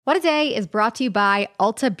What a Day is brought to you by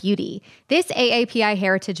Ulta Beauty. This AAPI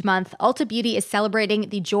Heritage Month, Ulta Beauty is celebrating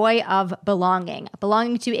the joy of belonging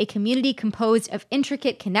to a community composed of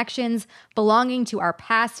intricate connections, belonging to our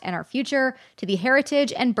past and our future, to the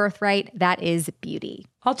heritage and birthright that is beauty.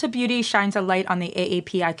 Ulta Beauty shines a light on the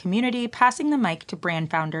AAPI community, passing the mic to brand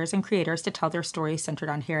founders and creators to tell their stories centered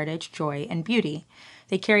on heritage, joy, and beauty.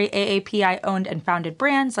 They carry AAPI-owned and founded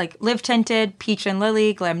brands like Live Tinted, Peach and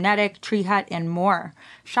Lily, Glamnetic, Tree Hut, and more.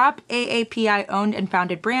 Shop AAPI-owned and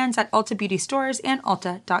founded brands at Ulta Beauty stores and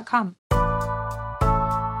Ulta.com.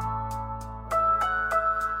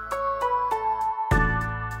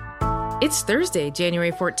 It's Thursday,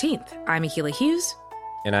 January 14th. I'm Akila Hughes.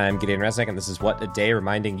 And I'm Gideon Resnick, and this is What a Day,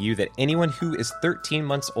 reminding you that anyone who is 13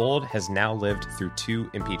 months old has now lived through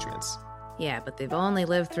 2 impeachments. Yeah, but they've only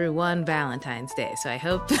lived through one Valentine's Day, so I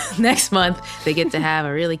hope next month they get to have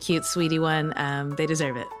a really cute, sweetie one. They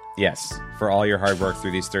deserve it. Yes, for all your hard work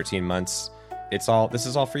through these 13 months, this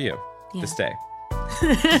is all for you, this day.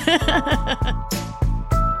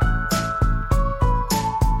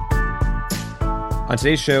 On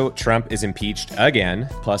today's show, Trump is impeached again,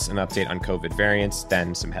 plus an update on COVID variants,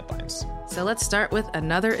 then some headlines. So let's start with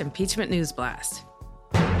another impeachment news blast.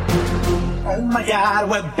 Oh my God,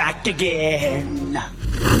 we're back again.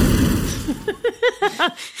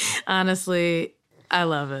 Honestly, I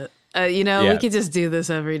love it. We could just do this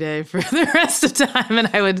every day for the rest of time, and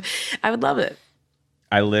I would love it.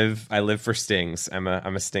 I live for stings. I'm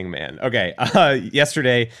a sting man. Okay.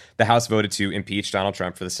 Yesterday, the House voted to impeach Donald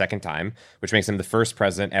Trump for the second time, which makes him the first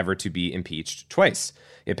president ever to be impeached twice.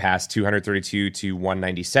 It passed 232 to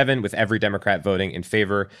 197, with every Democrat voting in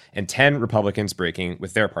favor and 10 Republicans breaking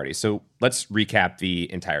with their party. So let's recap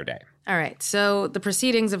the entire day. All right. So the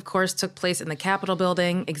proceedings, of course, took place in the Capitol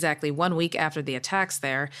building exactly 1 week after the attacks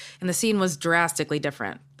there, and the scene was drastically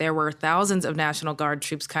different. There were thousands of National Guard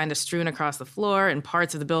troops kind of strewn across the floor and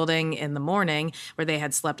parts of the building in the morning where they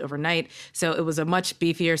had slept overnight. So it was a much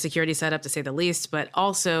beefier security setup, to say the least, but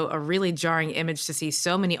also a really jarring image to see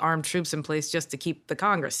so many armed troops in place just to keep the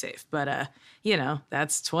Congress safe. But,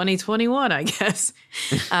 that's 2021, I guess.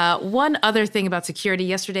 One other thing about security.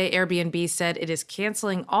 Yesterday, Airbnb said it is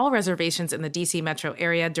canceling all reservations in the D.C. metro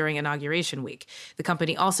area during Inauguration Week. The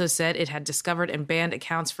company also said it had discovered and banned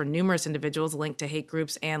accounts for numerous individuals linked to hate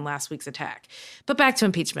groups and last week's attack. But back to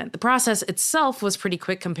impeachment. The process itself was pretty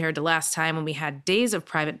quick compared to last time when we had days of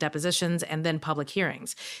private depositions and then public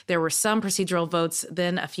hearings. There were some procedural votes,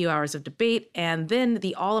 then a few hours of debate, and then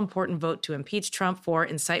the all-important vote to impeach Trump for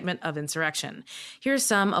incitement of insurrection. Here's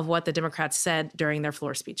some of what the Democrats said during their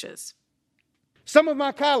floor speeches. Some of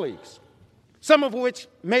my colleagues, some of which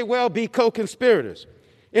may well be co-conspirators,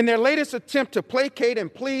 in their latest attempt to placate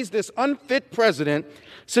and please this unfit president,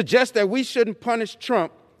 suggest that we shouldn't punish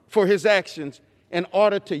Trump for his actions in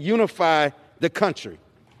order to unify the country.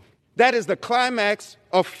 That is the climax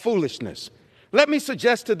of foolishness. Let me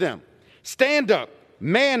suggest to them, stand up,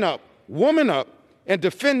 man up, woman up, and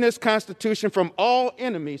defend this Constitution from all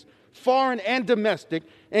enemies, foreign and domestic,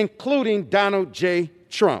 including Donald J.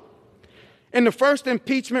 Trump. In the first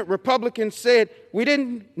impeachment, Republicans said we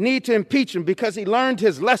didn't need to impeach him because he learned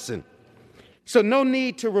his lesson, so no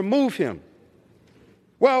need to remove him.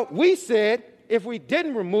 Well, we said if we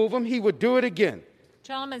didn't remove him, he would do it again.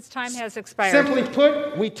 Gentleman's time has expired. Simply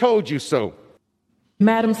put, we told you so.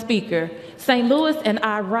 Madam Speaker, St. Louis and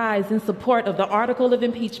I rise in support of the article of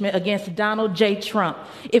impeachment against Donald J. Trump.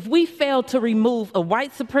 If we fail to remove a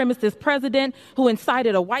white supremacist president who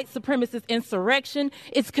incited a white supremacist insurrection,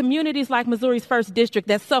 it's communities like Missouri's 1st District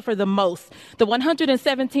that suffer the most. The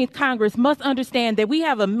 117th Congress must understand that we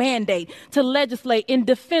have a mandate to legislate in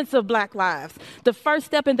defense of Black lives. The first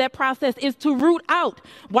step in that process is to root out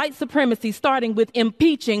white supremacy, starting with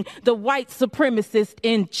impeaching the white supremacist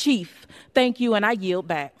in chief. Thank you, and I yield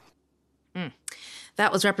back.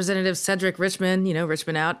 That was Representative Cedric Richmond,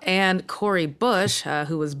 Richmond out, and Cori Bush,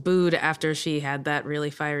 who was booed after she had that really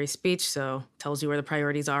fiery speech. So tells you where the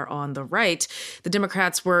priorities are on the right. The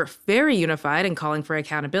Democrats were very unified in calling for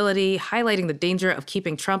accountability, highlighting the danger of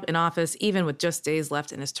keeping Trump in office, even with just days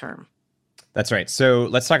left in his term. That's right. So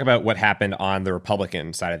let's talk about what happened on the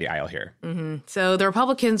Republican side of the aisle here. So the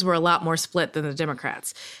Republicans were a lot more split than the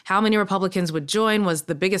Democrats. How many Republicans would join was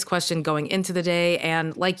the biggest question going into the day.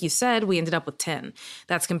 And like you said, we ended up with 10.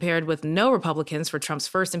 That's compared with no Republicans for Trump's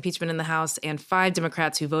first impeachment in the House and 5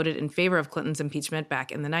 Democrats who voted in favor of Clinton's impeachment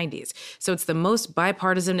back in the 90s. So it's the most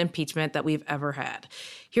bipartisan impeachment that we've ever had.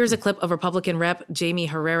 Here's a clip of Republican Rep. Jamie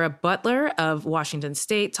Herrera Butler of Washington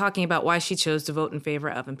State talking about why she chose to vote in favor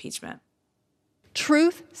of impeachment.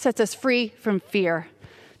 Truth sets us free from fear.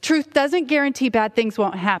 Truth doesn't guarantee bad things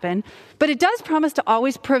won't happen, but it does promise to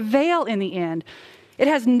always prevail in the end. It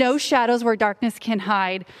has no shadows where darkness can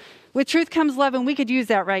hide. With truth comes love, and we could use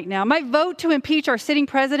that right now. My vote to impeach our sitting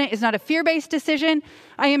president is not a fear-based decision.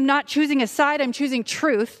 I am not choosing a side. I'm choosing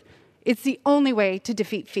truth. It's the only way to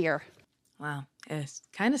defeat fear. Wow. It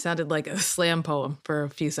kind of sounded like a slam poem for a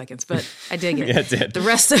few seconds, but I dig it. Yeah, it did. The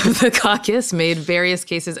rest of the caucus made various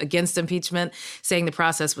cases against impeachment, saying the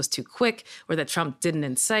process was too quick or that Trump didn't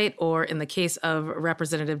incite, or in the case of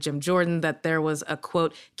Representative Jim Jordan, that there was a,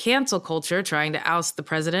 quote, cancel culture trying to oust the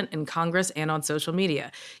president in Congress and on social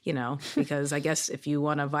media. You know, because I guess if you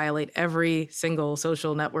want to violate every single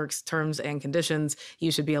social network's terms and conditions,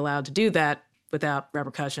 you should be allowed to do that without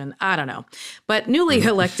repercussion. I don't know. But newly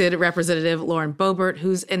elected Representative Lauren Boebert,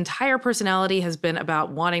 whose entire personality has been about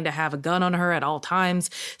wanting to have a gun on her at all times,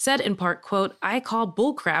 said in part, quote, I call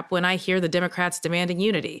bullcrap when I hear the Democrats demanding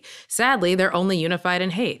unity. Sadly, they're only unified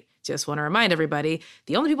in hate. Just want to remind everybody,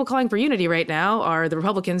 the only people calling for unity right now are the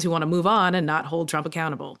Republicans who want to move on and not hold Trump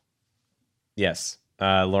accountable. Yes.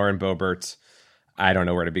 Lauren Boebert. I don't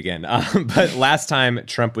know where to begin. But last time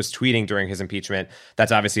Trump was tweeting during his impeachment,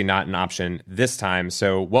 that's obviously not an option this time.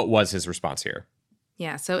 So what was his response here?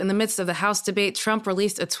 Yeah, so in the midst of the House debate, Trump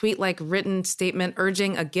released a tweet-like written statement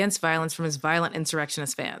urging against violence from his violent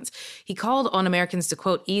insurrectionist fans. He called on Americans to,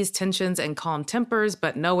 quote, ease tensions and calm tempers,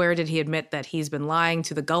 but nowhere did he admit that he's been lying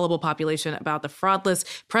to the gullible population about the fraudless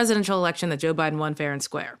presidential election that Joe Biden won fair and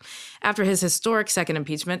square. After his historic second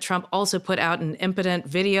impeachment, Trump also put out an impotent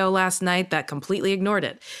video last night that completely ignored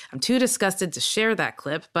it. I'm too disgusted to share that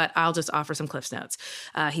clip, but I'll just offer some Cliff's Notes.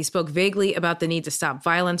 He spoke vaguely about the need to stop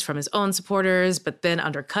violence from his own supporters, but then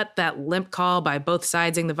undercut that limp call by both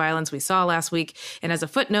sidesing the violence we saw last week. And as a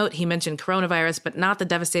footnote, he mentioned coronavirus, but not the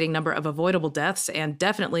devastating number of avoidable deaths, and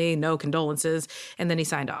definitely no condolences. And then he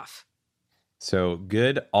signed off. So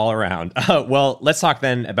good all around. Well, let's talk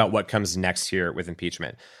then about what comes next here with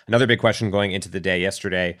impeachment. Another big question going into the day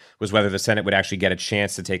yesterday was whether the Senate would actually get a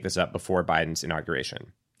chance to take this up before Biden's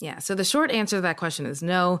inauguration. Yeah, so the short answer to that question is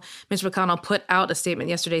no. Mitch McConnell put out a statement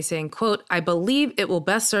yesterday saying, quote, I believe it will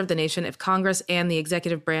best serve the nation if Congress and the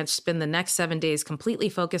executive branch spend the next 7 days completely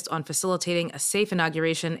focused on facilitating a safe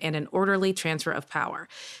inauguration and an orderly transfer of power.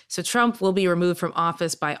 So Trump will be removed from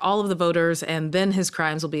office by all of the voters, and then his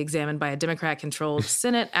crimes will be examined by a Democrat-controlled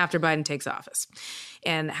Senate after Biden takes office.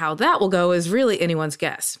 And how that will go is really anyone's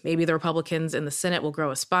guess. Maybe the Republicans in the Senate will grow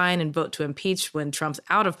a spine and vote to impeach when Trump's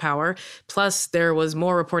out of power. Plus, there was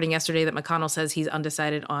more reporting yesterday that McConnell says he's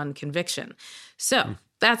undecided on conviction. So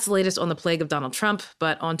that's the latest on the plague of Donald Trump,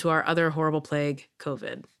 but on to our other horrible plague,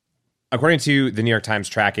 COVID. According to the New York Times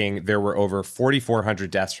tracking, there were over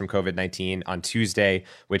 4,400 deaths from COVID-19 on Tuesday,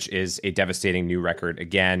 which is a devastating new record.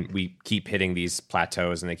 Again, we keep hitting these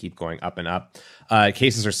plateaus and they keep going up and up.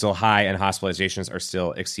 Cases are still high and hospitalizations are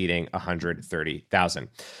still exceeding 130,000.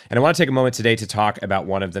 And I want to take a moment today to talk about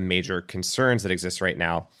one of the major concerns that exists right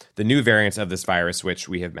now, the new variants of this virus, which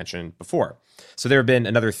we have mentioned before. So there have been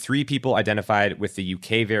another 3 people identified with the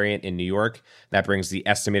UK variant in New York. That brings the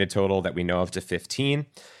estimated total that we know of to 15.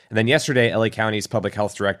 And then yesterday, LA County's public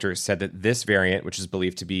health director said that this variant, which is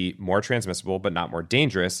believed to be more transmissible but not more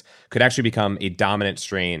dangerous, could actually become a dominant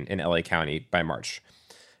strain in LA County by March.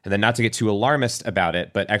 And then not to get too alarmist about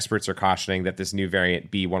it, but experts are cautioning that this new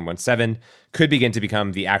variant B117 could begin to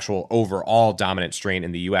become the actual overall dominant strain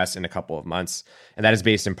in the US in a couple of months. And that is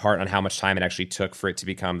based in part on how much time it actually took for it to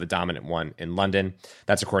become the dominant one in London.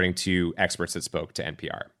 That's according to experts that spoke to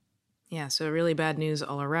NPR. Yeah, so really bad news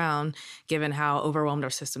all around, given how overwhelmed our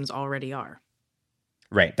systems already are.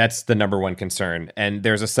 Right. That's the number one concern. And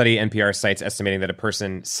there's a study NPR cites estimating that a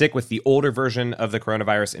person sick with the older version of the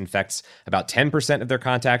coronavirus infects about 10% of their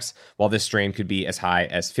contacts, while this strain could be as high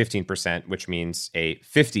as 15%, which means a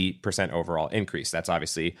 50% overall increase. That's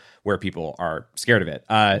obviously where people are scared of it.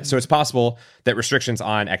 So it's possible that restrictions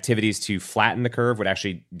on activities to flatten the curve would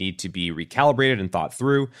actually need to be recalibrated and thought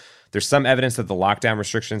through. There's some evidence that the lockdown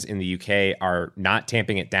restrictions in the UK are not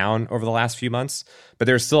tamping it down over the last few months, but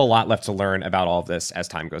there's still a lot left to learn about all of this as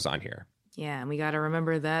time goes on here. Yeah, and we got to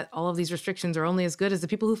remember that all of these restrictions are only as good as the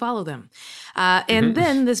people who follow them.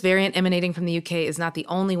 Then this variant emanating from the UK is not the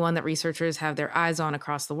only one that researchers have their eyes on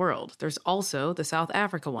across the world. There's also the South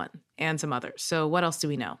Africa one and some others. So what else do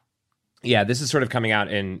we know? Yeah, this is sort of coming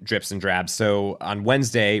out in drips and drabs. So on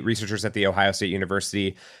Wednesday, researchers at The Ohio State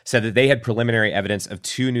University said that they had preliminary evidence of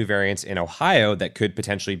 2 new variants in Ohio that could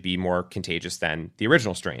potentially be more contagious than the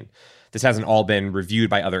original strain. This hasn't all been reviewed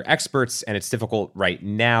by other experts, and it's difficult right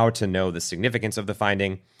now to know the significance of the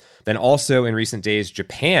finding. Then also in recent days,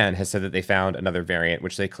 Japan has said that they found another variant,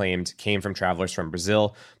 which they claimed came from travelers from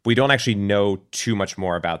Brazil. But we don't actually know too much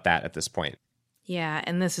more about that at this point. Yeah,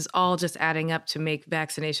 and this is all just adding up to make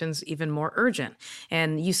vaccinations even more urgent.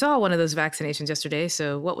 And you saw one of those vaccinations yesterday,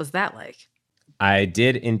 so what was that like? I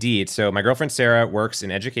did indeed. So my girlfriend Sarah works in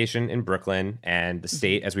education in Brooklyn, and the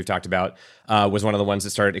state, as we've talked about, was one of the ones that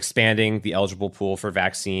started expanding the eligible pool for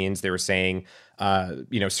vaccines. They were saying,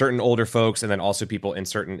 certain older folks and then also people in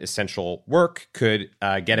certain essential work could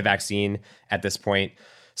get a vaccine at this point.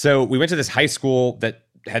 So we went to this high school that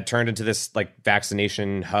had turned into this like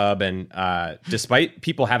vaccination hub, and despite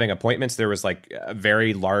people having appointments, there was like a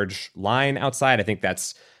very large line outside. I think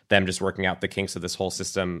that's them just working out the kinks of this whole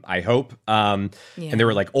system, I hope. And there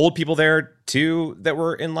were like old people there too that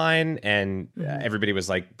were in line, and everybody was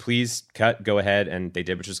like, please go ahead. And they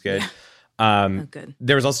did, which was good. Good.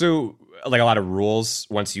 There was also like a lot of rules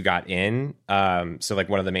once you got in. So like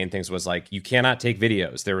one of the main things was like, you cannot take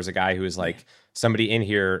videos. There was a guy who was like, somebody in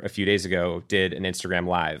here a few days ago did an Instagram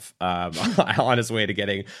live on his way to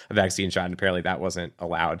getting a vaccine shot. And apparently that wasn't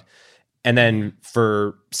allowed. And then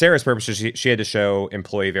for Sarah's purposes, she had to show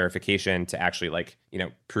employee verification to actually like,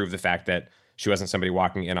 prove the fact that she wasn't somebody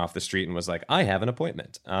walking in off the street and was like, I have an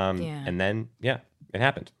appointment. And then, it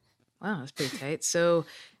happened. Wow, that's pretty tight. So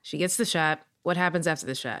she gets the shot. What happens after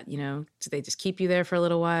the shot? Do they just keep you there for a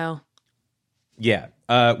little while? Yeah.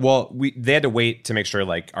 They had to wait to make sure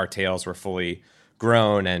like our tails were fully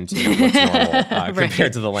grown and what's normal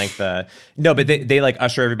compared to the length. But they like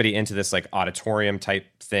usher everybody into this like auditorium type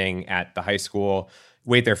thing at the high school,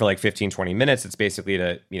 wait there for like 15-20 minutes. It's basically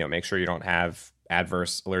to make sure you don't have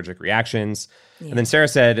adverse allergic reactions. And then Sarah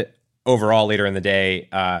said overall later in the day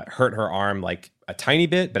hurt her arm like a tiny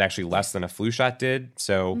bit, but actually less than a flu shot did,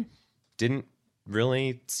 so didn't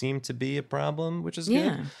really seem to be a problem, which is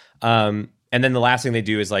good. And then the last thing they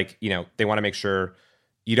do is like, they want to make sure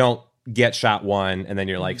you don't get shot one and then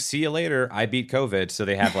you're like, see you later, I beat COVID. So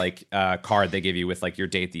they have like a card they give you with like your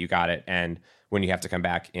date that you got it and when you have to come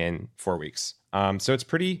back in 4 weeks. So it's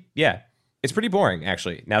pretty boring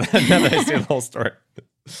actually, now that I say the whole story.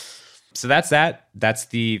 So that's that. That's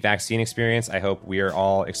the vaccine experience. I hope we are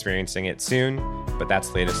all experiencing it soon, but that's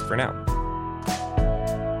the latest for now.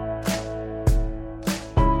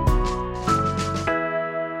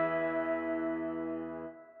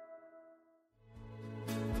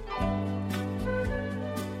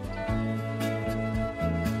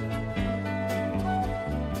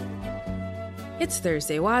 It's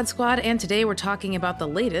Thursday WAD Squad, and today we're talking about the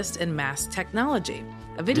latest in mask technology.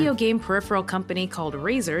 A video game peripheral company called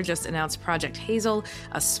Razer just announced Project Hazel,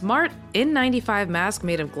 a smart N95 mask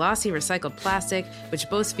made of glossy recycled plastic, which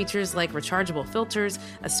boasts features like rechargeable filters,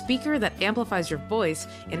 a speaker that amplifies your voice,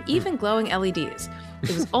 and even glowing LEDs. It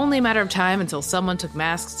was only a matter of time until someone took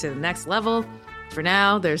masks to the next level. For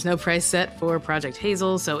now, there's no price set for Project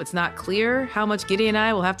Hazel, so it's not clear how much Giddy and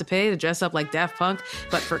I will have to pay to dress up like Daft Punk,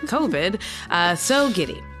 but for COVID, so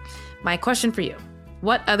Giddy. My question for you,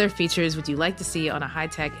 what other features would you like to see on a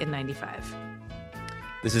high-tech N95?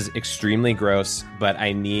 This is extremely gross, but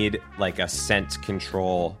I need like a scent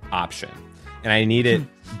control option. And I need it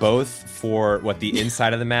both for what the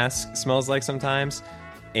inside of the mask smells like sometimes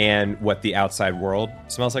and what the outside world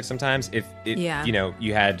smells like sometimes. If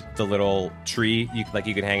you had the little tree you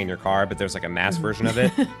could hang in your car, but there's like a mask version of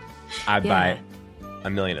it, I'd buy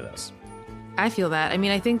 1 million of those. I feel that. I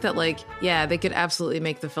mean, I think that they could absolutely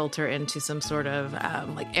make the filter into some sort of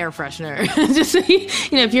air freshener. Just so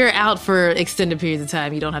if you're out for extended periods of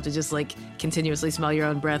time, you don't have to just like continuously smell your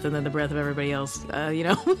own breath and then the breath of everybody else.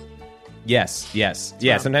 Yes.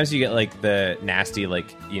 Yeah, sometimes you get like the nasty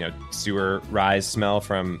sewer rise smell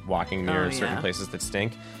from walking near certain places that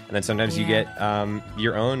stink. And then sometimes you get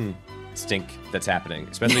your own stink that's happening,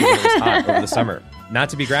 especially when it was hot over the summer. Not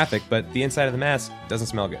to be graphic, but the inside of the mask doesn't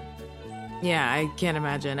smell good. Yeah, I can't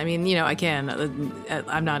imagine. I mean, I can.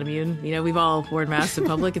 I'm not immune. We've all worn masks in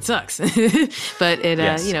public. It sucks. But it,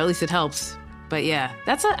 at least it helps. But yeah,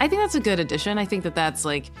 I think that's a good addition. I think that's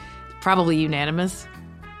probably unanimous.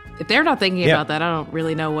 If they're not thinking about that, I don't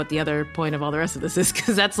really know what the other point of all the rest of this is,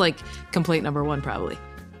 because that's complaint number one, probably.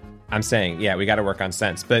 I'm saying, we got to work on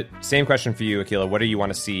sense. But same question for you, Akilah. What do you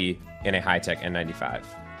want to see in a high-tech N95?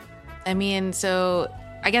 I mean, so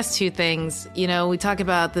I guess two things. We talk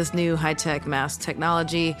about this new high-tech mask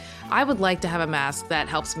technology. I would like to have a mask that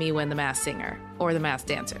helps me when The Masked Singer, or the masked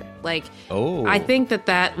dancer. Like, Oh. I think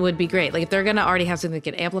that would be great. Like, if they're gonna already have something that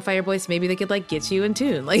can amplify your voice, maybe they could like get you in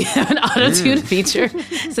tune, like have an auto-tune feature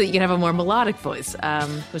so that you can have a more melodic voice,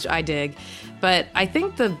 which I dig. But I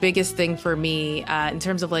think the biggest thing for me in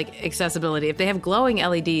terms of like accessibility, if they have glowing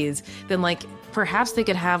LEDs, then like perhaps they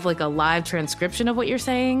could have like a live transcription of what you're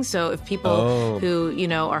saying. So if people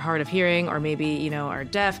who, are hard of hearing or maybe, are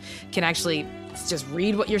deaf can actually just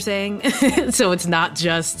read what you're saying. So it's not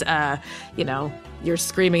just, you're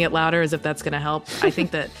screaming it louder as if that's going to help. I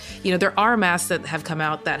think that, there are masks that have come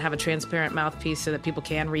out that have a transparent mouthpiece so that people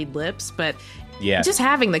can read lips, but just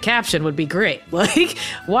having the caption would be great. Like,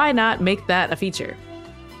 why not make that a feature?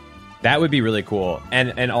 That would be really cool.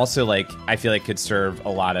 And also, like, I feel like could serve a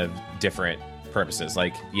lot of different purposes.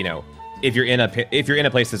 Like, if you're in a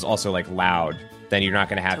place that's also like loud, then you're not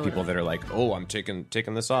going to have people that are like, oh, I'm taking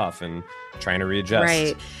this off and trying to readjust.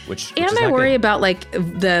 Right. Which and is I not worry good. about like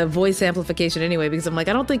the voice amplification anyway, because I'm like,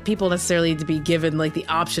 I don't think people necessarily need to be given like the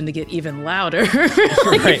option to get even louder.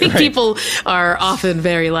 I think people are often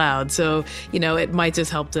very loud. So, it might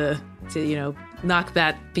just help to knock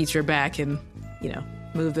that feature back and,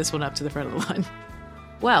 move this one up to the front of the line.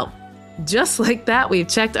 Well, just like that, we've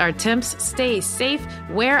checked our temps. Stay safe,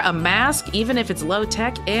 wear a mask, even if it's low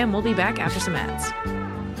tech, and we'll be back after some ads.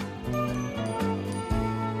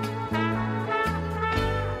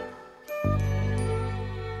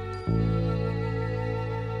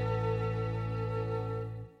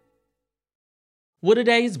 What A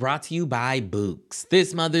Day is brought to you by Books.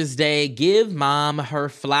 This Mother's Day, give mom her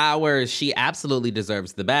flowers. She absolutely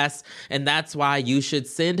deserves the best, and that's why you should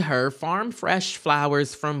send her farm fresh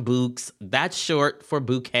flowers from Books. That's short for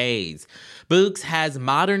bouquets. Books has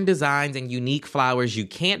modern designs and unique flowers you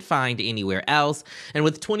can't find anywhere else, and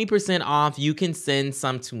with 20% off, you can send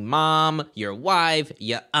some to mom, your wife,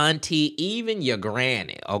 your auntie, even your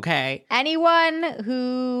granny, okay? Anyone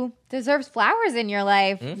who deserves flowers in your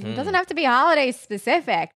life. It doesn't have to be holiday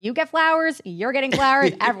specific. You get flowers, you're getting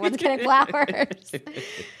flowers, everyone's getting flowers.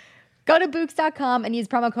 Go to Books.com and use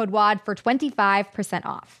promo code WAD for 25%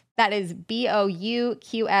 off. That is BOUQS.com,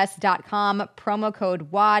 promo code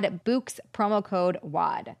WAD, Books, promo code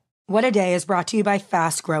WAD. What A Day is brought to you by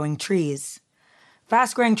Fast Growing Trees.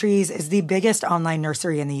 Fast Growing Trees is the biggest online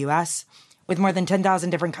nursery in the U.S., with more than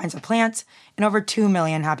 10,000 different kinds of plants and over 2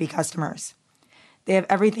 million happy customers. They have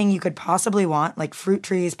everything you could possibly want, like fruit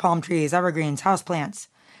trees, palm trees, evergreens, houseplants,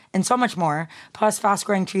 and so much more. Plus, Fast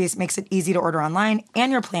Growing Trees makes it easy to order online,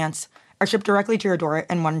 and your plants are shipped directly to your door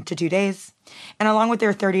in 1 to 2 days. And along with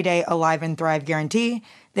their 30-day Alive and Thrive guarantee,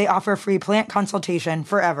 they offer free plant consultation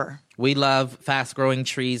forever. We love Fast Growing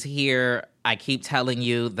Trees here. I keep telling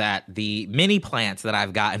you that the mini plants that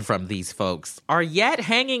I've gotten from these folks are yet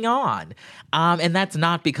hanging on. And that's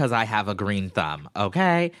not because I have a green thumb,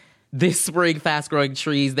 okay? This spring, Fast Growing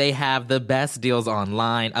Trees, they have the best deals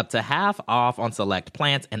online, up to half off on select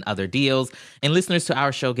plants and other deals. And listeners to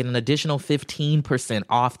our show get an additional 15%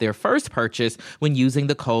 off their first purchase when using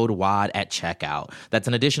the code WAD at checkout. That's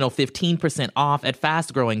an additional 15% off at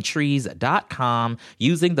fastgrowingtrees.com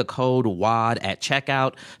using the code WAD at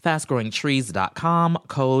checkout. Fastgrowingtrees.com,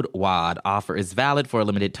 code WAD. Offer is valid for a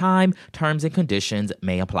limited time. Terms and conditions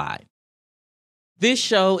may apply. This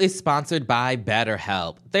show is sponsored by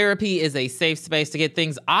BetterHelp. Therapy is a safe space to get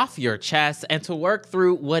things off your chest and to work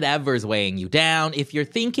through whatever's weighing you down. If you're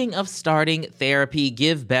thinking of starting therapy,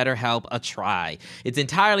 give BetterHelp a try. It's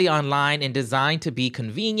entirely online and designed to be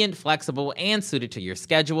convenient, flexible, and suited to your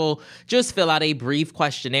schedule. Just fill out a brief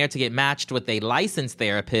questionnaire to get matched with a licensed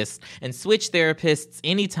therapist and switch therapists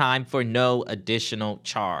anytime for no additional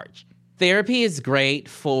charge. Therapy is great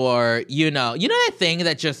for, you know that thing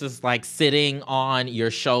that just is like sitting on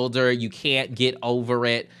your shoulder, you can't get over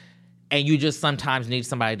it, and you just sometimes need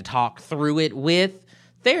somebody to talk through it with?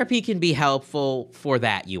 Therapy can be helpful for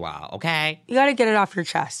that, you all, okay? You got to get it off your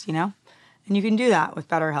chest, And you can do that with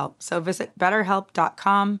BetterHelp. So visit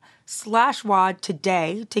BetterHelp.com/WAD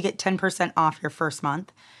today to get 10% off your first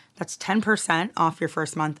month. That's 10% off your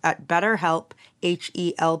first month at BetterHelp,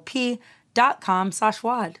 HELP.com/WAD.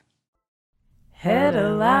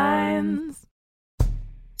 Headlines.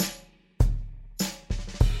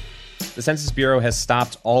 The Census Bureau has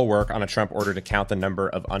stopped all work on a Trump order to count the number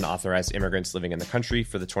of unauthorized immigrants living in the country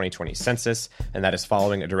for the 2020 census, and that is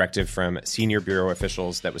following a directive from senior Bureau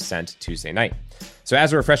officials that was sent Tuesday night. So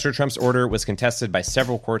as a refresher, Trump's order was contested by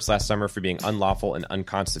several courts last summer for being unlawful and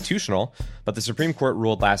unconstitutional, but the Supreme Court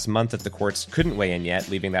ruled last month that the courts couldn't weigh in yet,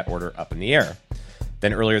 leaving that order up in the air.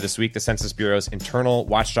 Then earlier this week, the Census Bureau's internal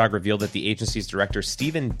watchdog revealed that the agency's director,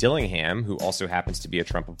 Stephen Dillingham, who also happens to be a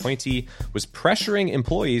Trump appointee, was pressuring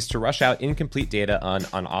employees to rush out incomplete data on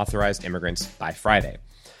unauthorized immigrants by Friday.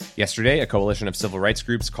 Yesterday, a coalition of civil rights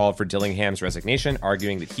groups called for Dillingham's resignation,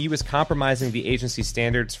 arguing that he was compromising the agency's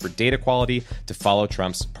standards for data quality to follow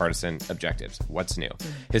Trump's partisan objectives. What's new?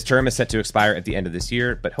 His term is set to expire at the end of this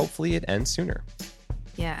year, but hopefully it ends sooner.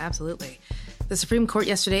 Yeah, absolutely. The Supreme Court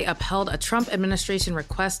yesterday upheld a Trump administration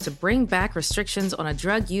request to bring back restrictions on a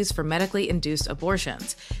drug used for medically induced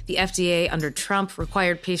abortions. The FDA under Trump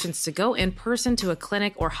required patients to go in person to a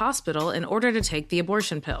clinic or hospital in order to take the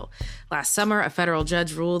abortion pill. Last summer, a federal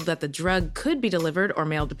judge ruled that the drug could be delivered or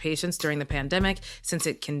mailed to patients during the pandemic since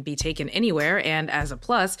it can be taken anywhere, and as a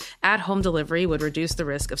plus, at-home delivery would reduce the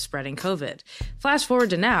risk of spreading COVID. Flash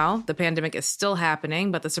forward to now, the pandemic is still happening,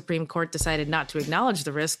 but the Supreme Court decided not to acknowledge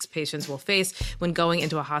the risks patients will face when going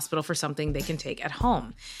into a hospital for something they can take at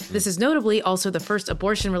home. This is notably also the first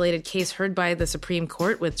abortion-related case heard by the Supreme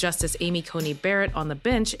Court with Justice Amy Coney Barrett on the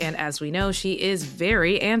bench, and as we know, she is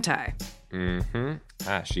very anti.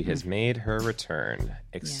 She has made her return.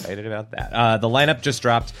 Excited about that. The lineup just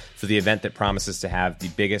dropped for the event that promises to have the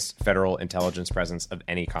biggest federal intelligence presence of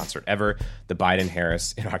any concert ever, the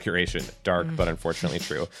Biden-Harris inauguration. Dark, but unfortunately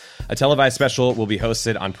true. A televised special will be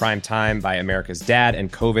hosted on prime time by America's dad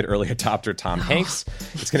and COVID early adopter Tom Hanks.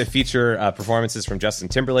 It's going to feature performances from Justin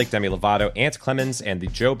Timberlake, Demi Lovato, Ant Clemens, and the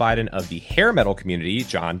Joe Biden of the hair metal community,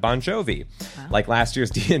 John Bon Jovi. Like last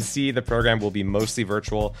year's DNC, the program will be mostly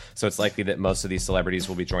virtual, so it's likely that most of these celebrities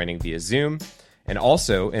will be joining via Zoom. And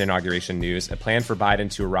also, in inauguration news, a plan for Biden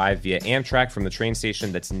to arrive via Amtrak from the train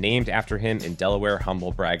station that's named after him in Delaware,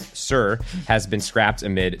 humble brag, sir, has been scrapped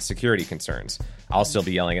amid security concerns. I'll still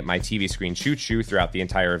be yelling at my TV screen choo-choo throughout the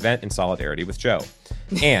entire event in solidarity with Joe.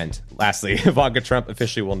 And lastly, Ivanka Trump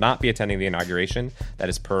officially will not be attending the inauguration. That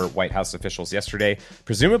is per White House officials yesterday,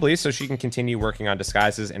 presumably so she can continue working on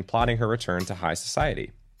disguises and plotting her return to high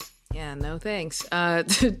society. Yeah, no thanks.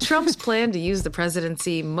 Trump's plan to use the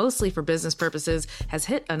presidency mostly for business purposes has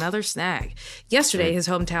hit another snag. Yesterday, his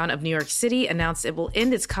hometown of New York City announced it will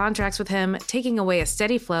end its contracts with him, taking away a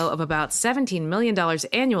steady flow of about $17 million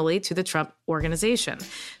annually to the Trump organization.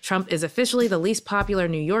 Trump is officially the least popular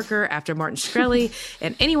New Yorker after Martin Shkreli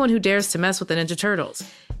and anyone who dares to mess with the Ninja Turtles.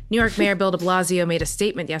 New York Mayor Bill de Blasio made a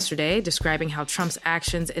statement yesterday describing how Trump's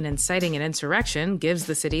actions in inciting an insurrection gives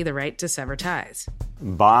the city the right to sever ties.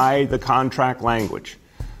 By the contract language,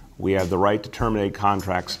 we have the right to terminate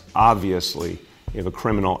contracts, obviously, if a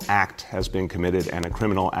criminal act has been committed, and a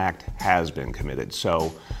criminal act has been committed.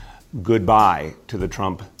 So, goodbye to the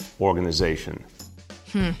Trump organization.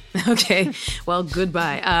 Okay, well,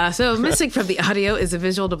 goodbye. So missing from the audio is a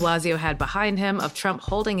visual de Blasio had behind him of Trump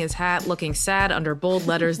holding his hat, looking sad under bold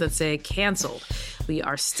letters that say canceled. We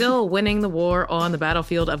are still winning the war on the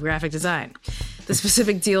battlefield of graphic design. The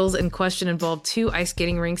specific deals in question involve 2 ice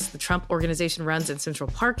skating rinks the Trump organization runs in Central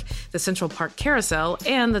Park, the Central Park Carousel,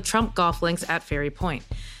 and the Trump golf links at Ferry Point.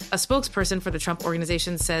 A spokesperson for the Trump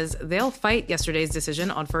organization says they'll fight yesterday's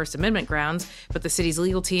decision on First Amendment grounds, but the city's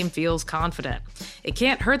legal team feels confident. It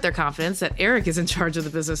can't hurt their confidence that Eric is in charge of the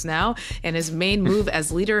business now, and his main move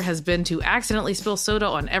as leader has been to accidentally spill soda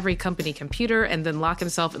on every company computer and then lock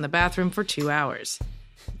himself in the bathroom for 2 hours.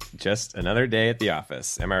 Just another day at the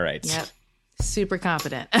office. Am I right? Yep. Super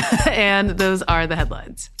confident. And those are the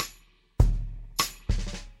headlines.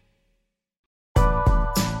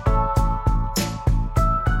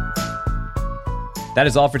 That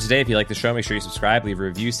is all for today. If you like the show, make sure you subscribe, leave a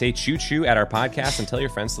review, say choo-choo at our podcast, and tell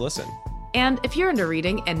your friends to listen. And if you're into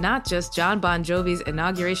reading and not just John Bon Jovi's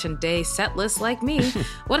Inauguration Day set list like me,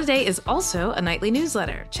 What a Day is also a nightly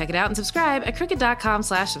newsletter. Check it out and subscribe at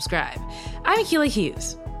crooked.com/subscribe. I'm Akilah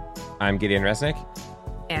Hughes. I'm Gideon Resnick.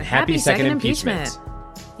 And happy second impeachment.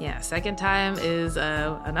 Yeah, second time is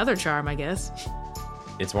another charm, I guess.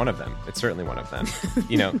 It's one of them. It's certainly one of them.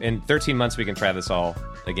 You know, in 13 months, we can try this all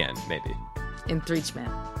again, maybe. Impeachment.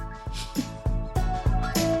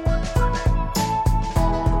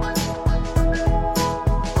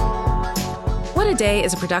 What a Day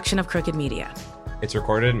is a production of Crooked Media. It's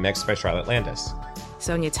recorded and mixed by Charlotte Landis.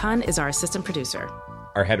 Sonia Tun is our assistant producer.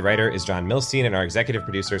 Our head writer is John Milstein, and our executive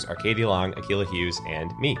producers are Katie Long, Akilah Hughes,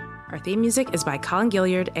 and me. Our theme music is by Colin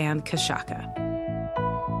Gilliard and Kashaka.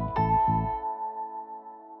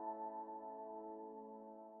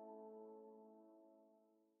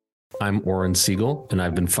 I'm Oren Siegel, and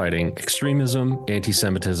I've been fighting extremism,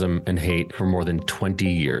 anti-Semitism, and hate for more than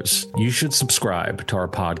 20 years. You should subscribe to our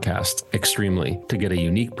podcast, Extremely, to get a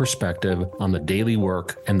unique perspective on the daily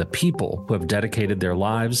work and the people who have dedicated their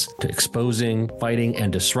lives to exposing, fighting,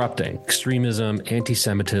 and disrupting extremism,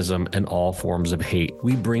 anti-Semitism, and all forms of hate.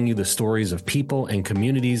 We bring you the stories of people and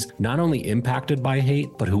communities not only impacted by hate,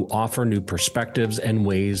 but who offer new perspectives and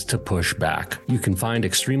ways to push back. You can find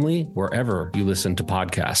Extremely wherever you listen to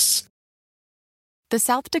podcasts. The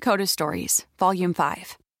South Dakota Stories, Volume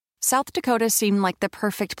 5. South Dakota seemed like the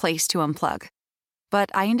perfect place to unplug. But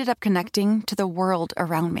I ended up connecting to the world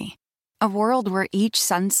around me. A world where each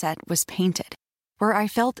sunset was painted, where I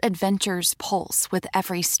felt adventure's pulse with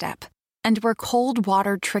every step, and where cold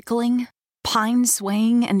water trickling, pine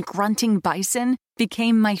swaying, and grunting bison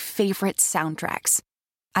became my favorite soundtracks.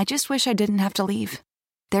 I just wish I didn't have to leave.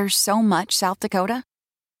 There's so much South Dakota,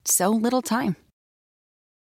 so little time.